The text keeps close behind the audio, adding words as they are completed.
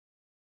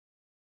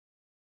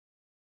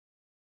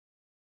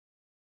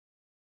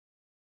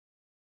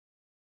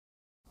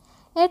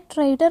A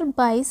trader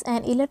buys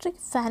an electric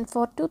fan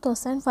for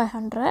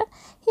 2,500.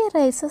 He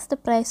raises the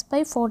price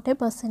by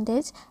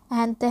 40%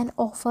 and then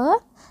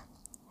offers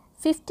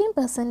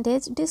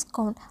 15%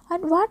 discount.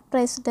 At what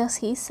price does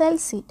he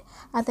sells it?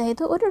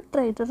 അതായത് ഒരു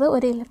trader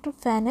ഒരു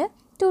electric fan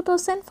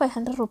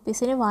 2,500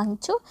 റുപ്പീസിന്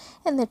വാങ്ങിച്ചു.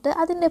 എന്നിട്ട്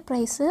അതിൻ്റെ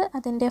price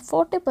അതിൻ്റെ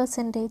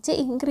 40%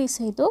 increase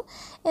ചെയ്തു.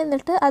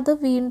 എന്നിട്ട് അത്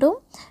വീണ്ടും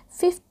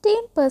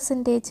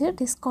 15%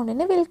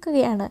 ഡിസ്കൗണ്ടിന്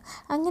വിൽക്കുകയാണ്.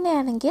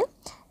 അങ്ങനെയാണെങ്കിൽ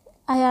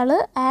അയാൾ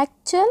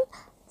ആക്ച്വൽ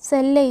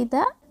സെൽ ചെയ്ത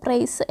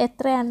പ്രൈസ്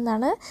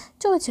എത്രയാണെന്നാണ്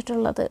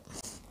ചോദിച്ചിട്ടുള്ളത്.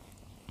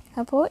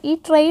 അപ്പോൾ ഈ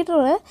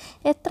ട്രേഡർ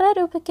എത്ര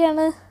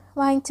രൂപയ്ക്കാണ്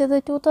വാങ്ങിച്ചത്?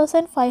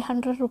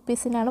 2,500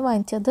 റുപ്പീസിനാണ്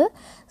വാങ്ങിച്ചത്.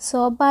 So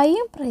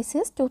buying price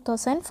is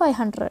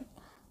 2,500.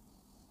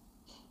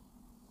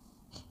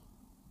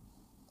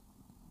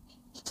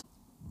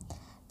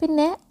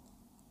 പിന്നെ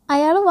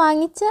അയാൾ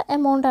വാങ്ങിച്ച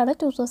എമൗണ്ടാണ്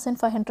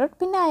 2,500.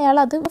 പിന്നെ അയാൾ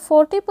അത്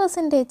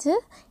 40%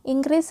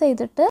 ഇൻക്രീസ്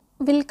ചെയ്തിട്ട്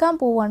വിൽക്കാൻ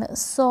പോവുകയാണ്.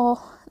 സോ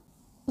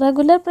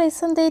റെഗുലർ പ്രൈസ്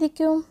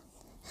എന്തായിരിക്കും?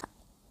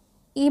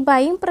 ഈ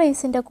ബൈയിങ്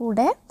പ്രൈസിൻ്റെ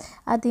കൂടെ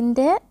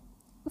അതിൻ്റെ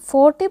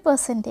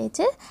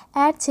 40%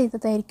 add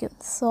ചെയ്തതായിരിക്കും.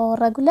 So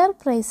regular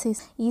price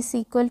is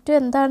equal to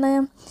എന്താണ്?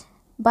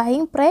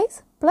 Buying price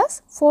plus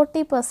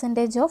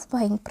 40% of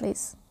buying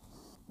price.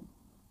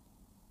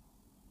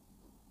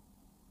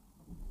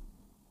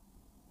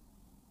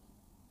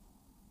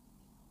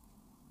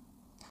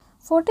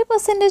 Forty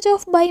percentage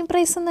of buying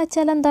price എന്ന്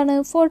വെച്ചാൽ എന്താണ്?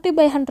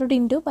 40/100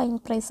 ഇൻറ്റു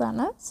ബൈയിങ് പ്രൈസ്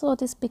ആണ്. So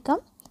this become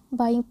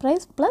buying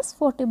price plus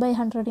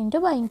 40/100 into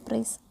buying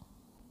price.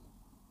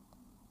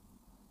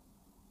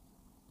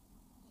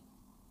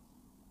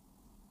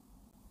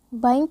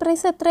 Buying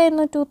price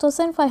എത്രയായിരുന്നു?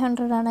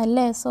 2,500 ആണ്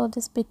അല്ലേ? So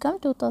this become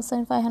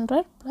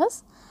 2,500 plus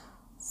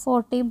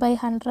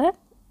 40/100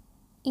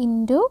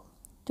 into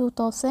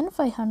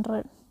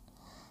 2,500.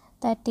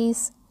 That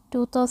is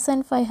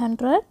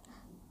 2,500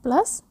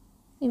 plus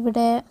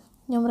ഇവിടെ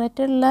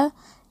ന്യൂമറേറ്ററിലുള്ള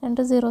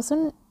 2 സീറോസും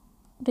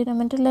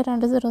ഡിനോമിനേറ്ററിലുള്ള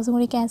 2 സീറോസും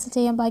കൂടി cancel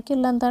ചെയ്യാൻ.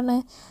 ബാക്കിയുള്ള എന്താണ്?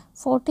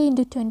 40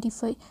 ഇൻറ്റു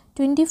 25.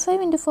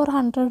 25 ഇൻറ്റു 4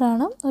 100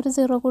 ആണ്. ഒരു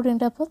സീറോ കൂടി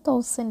ഉണ്ട്. അപ്പോൾ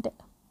 1000.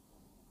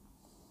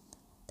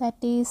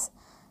 ദാറ്റ് ഈസ്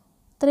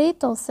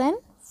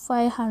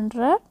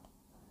 3,500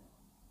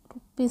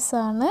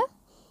 റുപ്പീസാണ്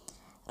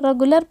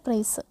റെഗുലർ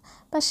പ്രൈസ്.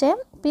 പക്ഷേ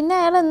പിന്നെ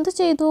അയാൾ എന്ത്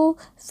ചെയ്തു?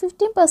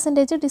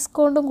 15%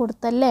 ഡിസ്കൗണ്ടും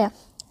കൊടുത്തല്ലേ?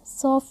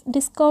 സോ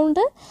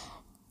ഡിസ്കൗണ്ട്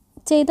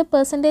ചെയ്ത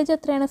പെർസെൻറ്റേജ്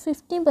എത്രയാണ്?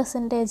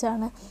 15%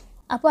 ആണ്.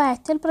 അപ്പോൾ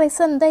ആക്ച്വൽ പ്രൈസ്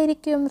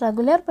എന്തായിരിക്കും?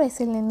 റെഗുലർ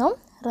പ്രൈസിൽ നിന്നും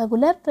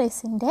റെഗുലർ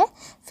പ്രൈസിൻ്റെ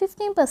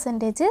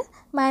 15%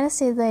 മൈനസ്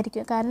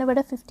ചെയ്തതായിരിക്കും. കാരണം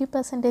ഇവിടെ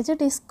 50%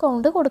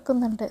 ഡിസ്കൗണ്ട്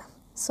കൊടുക്കുന്നുണ്ട്.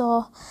 So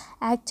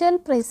actual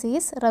price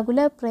is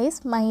regular price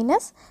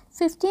minus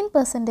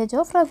 15%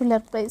 of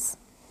regular price.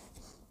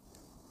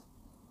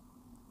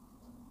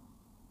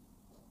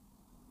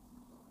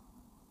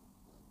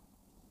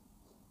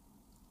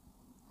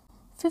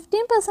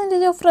 Fifteen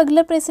percentage of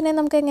regular പ്രൈസിനെ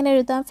നമുക്ക് എങ്ങനെ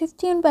എഴുതാം?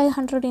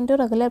 15/100 ഇൻറ്റു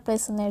റെഗുലർ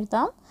പ്രൈസ് എന്ന്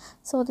എഴുതാം.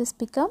 So this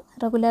become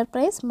regular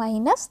price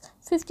minus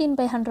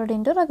 15/100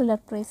 into regular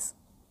price.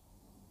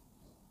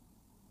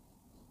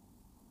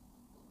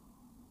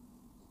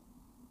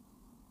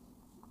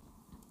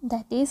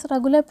 That is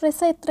regular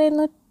price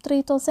എത്രയായിരുന്നു?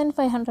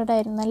 3,500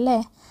 ആയിരുന്നു അല്ലേ?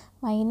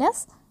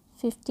 Minus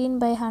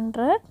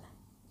 15/100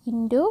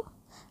 into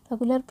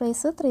regular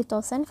price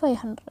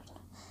 3,500.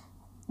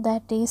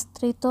 That is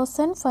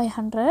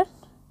 3,500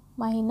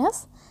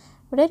 minus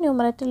ഇവിടെ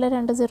ന്യൂമറേറ്ററിലെ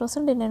 2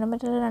 സീറോസും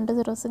ഡിനോമിനേറ്ററിലെ 2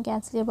 സീറോസും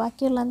cancel ചെയ്യുക.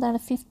 ബാക്കിയുള്ള എന്താണ്?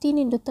 15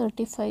 ഇൻറ്റു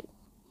 35.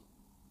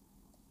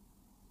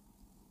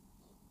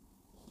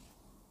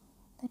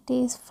 That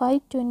is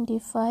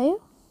 525.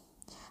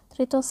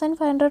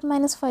 3,500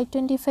 മൈനസ്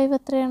 525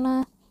 എത്രയാണ്?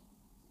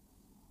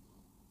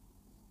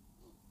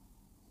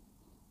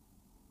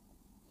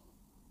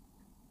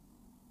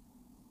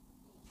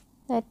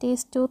 ദാറ്റ്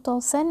ഈസ്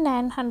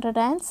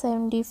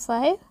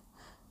 2,975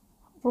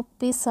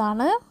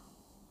 റുപ്പീസാണ്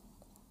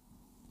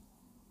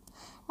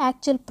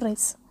actual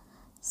price.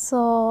 So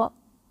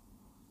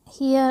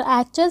here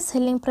actual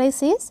selling price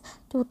is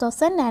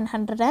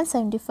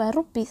 2,975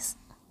 rupees.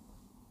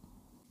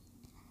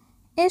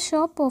 A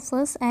shop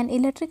offers an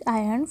electric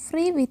iron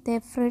free with a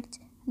fridge.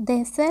 They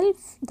sell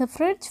the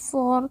fridge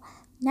for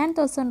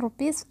 9,000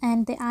 rupees and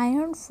the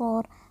iron for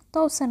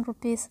 1,000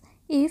 rupees.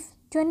 If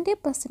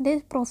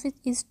 20% profit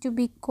is to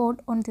be got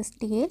on this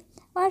deal,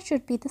 what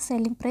should be the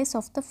selling price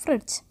of the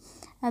fridge?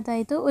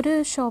 അതായത് ഒരു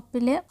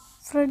ഷോപ്പിൽ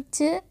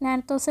fridge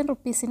 9,000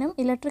 റുപ്പീസിനും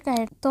electric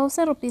iron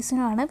 1,000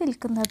 റുപ്പീസിനുമാണ്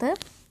വിൽക്കുന്നത്.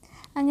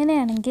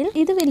 അങ്ങനെയാണെങ്കിൽ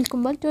ഇത്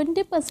വിൽക്കുമ്പോൾ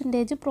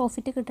 20%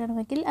 profit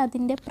കിട്ടണമെങ്കിൽ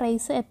അതിൻ്റെ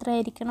price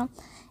എത്രയായിരിക്കണം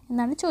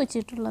എന്നാണ്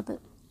ചോദിച്ചിട്ടുള്ളത്.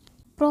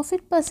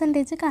 പ്രോഫിറ്റ്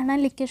പെർസെൻറ്റേജ് കാണാൻ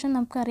ലിക്വേഷൻ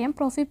നമുക്കറിയാം.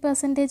 പ്രോഫിറ്റ്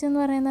പെർസെൻറ്റേജ് എന്ന്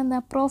പറയുന്നത്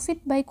എന്താ?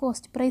 Profit by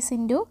cost price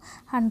into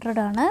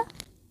 100 ആണ്.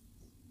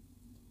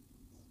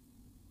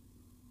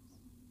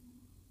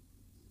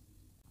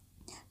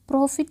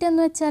 പ്രോഫിറ്റ്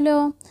എന്ന് വെച്ചാലോ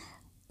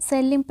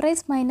selling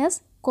price minus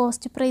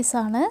cost price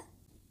ആണ്.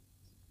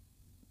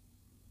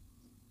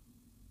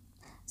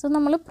 സോ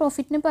നമ്മൾ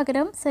പ്രോഫിറ്റിന്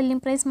പകരം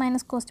selling price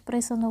minus cost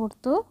price എന്ന്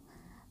കൊടുത്തു.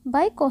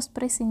 By cost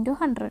price into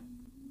 100.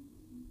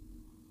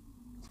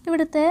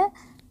 ഇവിടുത്തെ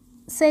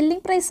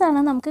സെല്ലിംഗ് പ്രൈസാണ്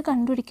നമുക്ക്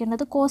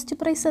കണ്ടുപിടിക്കേണ്ടത്. കോസ്റ്റ്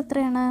പ്രൈസ്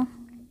എത്രയാണ്?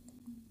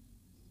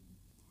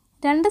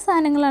 2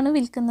 സാധനങ്ങളാണ്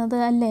വിൽക്കുന്നത്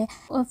അല്ലേ?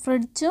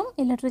 ഫ്രിഡ്ജും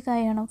electric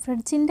അയണും.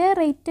 ഫ്രിഡ്ജിൻ്റെ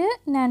rate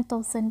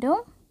 9000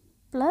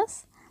 plus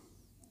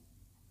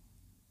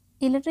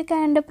electric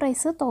അയണിൻ്റെ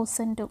price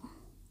 1000.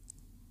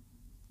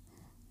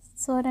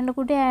 So രണ്ടും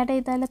കൂടി ആഡ്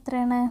ചെയ്താൽ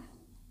എത്രയാണ്?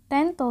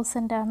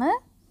 10,000 ആണ്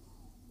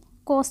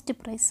കോസ്റ്റ്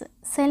പ്രൈസ്.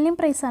 സെല്ലിംഗ്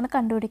പ്രൈസാണ്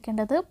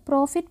കണ്ടുപിടിക്കേണ്ടത്.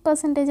 പ്രോഫിറ്റ്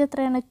പെർസെൻറ്റേജ്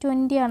എത്രയാണ്?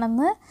 20%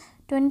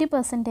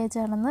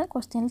 ആണെന്ന്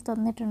ക്വസ്റ്റ്യനിൽ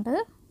തന്നിട്ടുണ്ട്.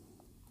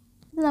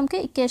 ഇത് നമുക്ക്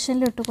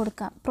ഇക്വേഷനിൽ ഇട്ട്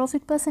കൊടുക്കാം.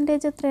 പ്രോഫിറ്റ്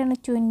പെർസെൻറ്റേജ് എത്രയാണ്?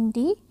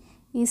 20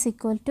 is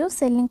equal to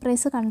selling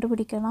price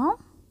കണ്ടുപിടിക്കണം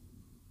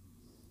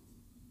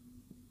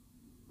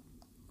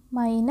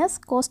മൈനസ്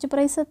കോസ്റ്റ്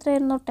പ്രൈസ്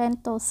എത്രയായിരുന്നു?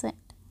 10,000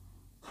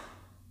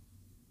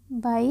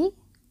 ബൈ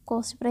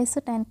കോസ്റ്റ് പ്രൈസ്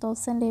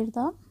 10,000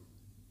 എഴുതാം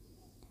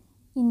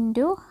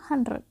ഇൻറ്റു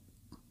 100.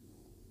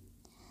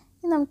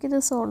 ഇനി നമുക്കിത്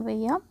സോൾവ്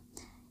ചെയ്യാം.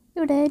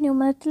 ഇവിടെ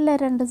ന്യൂമറേറ്ററിലെ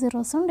 2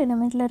 സീറോസും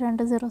ഡിനോമിനേറ്ററിലെ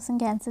 2 സീറോസും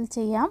ക്യാൻസൽ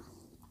ചെയ്യാം.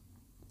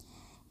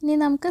 ഇനി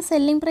നമുക്ക്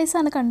സെല്ലിംഗ്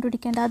പ്രൈസാണ്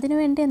കണ്ടുപിടിക്കേണ്ടത്.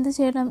 അതിനുവേണ്ടി എന്ത്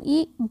ചെയ്യണം? ഈ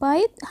ബൈ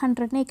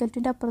 100നെ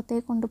ഇക്വൽറ്റിൻ്റെ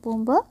അപ്പുറത്തേക്ക്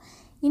കൊണ്ടുപോകുമ്പോൾ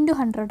ഇൻറ്റു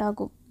 100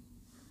 ആകും.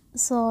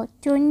 So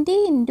 20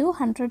 into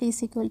 100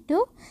 is equal to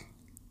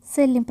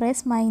selling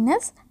price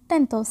minus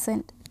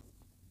 10,000.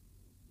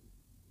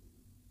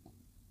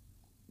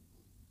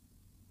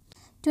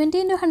 20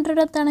 into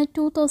 100 എത്താണ്?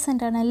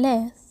 2000 ആണല്ലേ?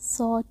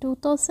 So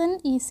 2000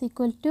 is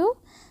equal to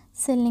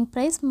selling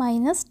price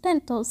minus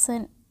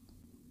 10,000.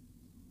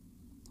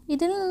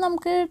 ഇതിൽ നിന്ന്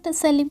നമുക്ക്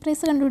സെല്ലിംഗ്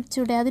പ്രൈസ്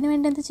കണ്ടുപിടിച്ചൂടെ?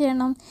 അതിനുവേണ്ടി എന്ത്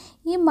ചെയ്യണം?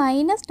 ഈ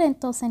മൈനസ്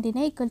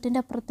 10,000നെ ഇക്വൽറ്റിൻ്റെ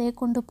അപ്പുറത്തേക്ക്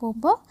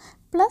കൊണ്ടുപോകുമ്പോൾ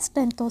പ്ലസ്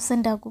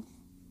 10,000 ആകും.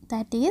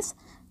 That is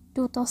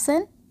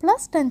 2000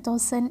 plus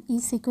 10,000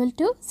 is equal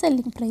to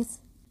selling price.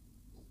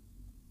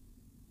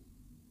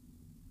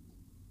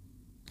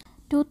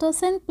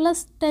 2000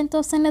 plus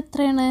 10,000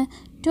 എത്രയാണ്?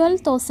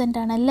 12,000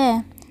 ആണല്ലേ?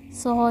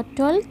 So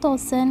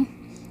 12,000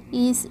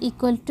 is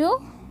equal to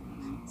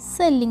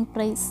selling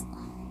price.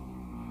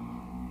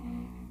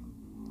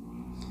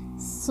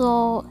 So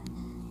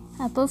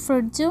അപ്പോൾ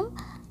ഫ്രിഡ്ജും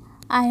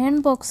അയൺ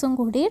ബോക്സും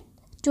കൂടി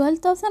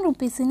 12,000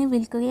 റുപ്പീസിന്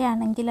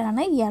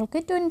വിൽക്കുകയാണെങ്കിലാണ് ഇയാൾക്ക്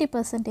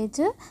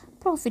 20%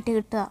 പ്രോഫിറ്റ്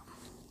കിട്ടുക.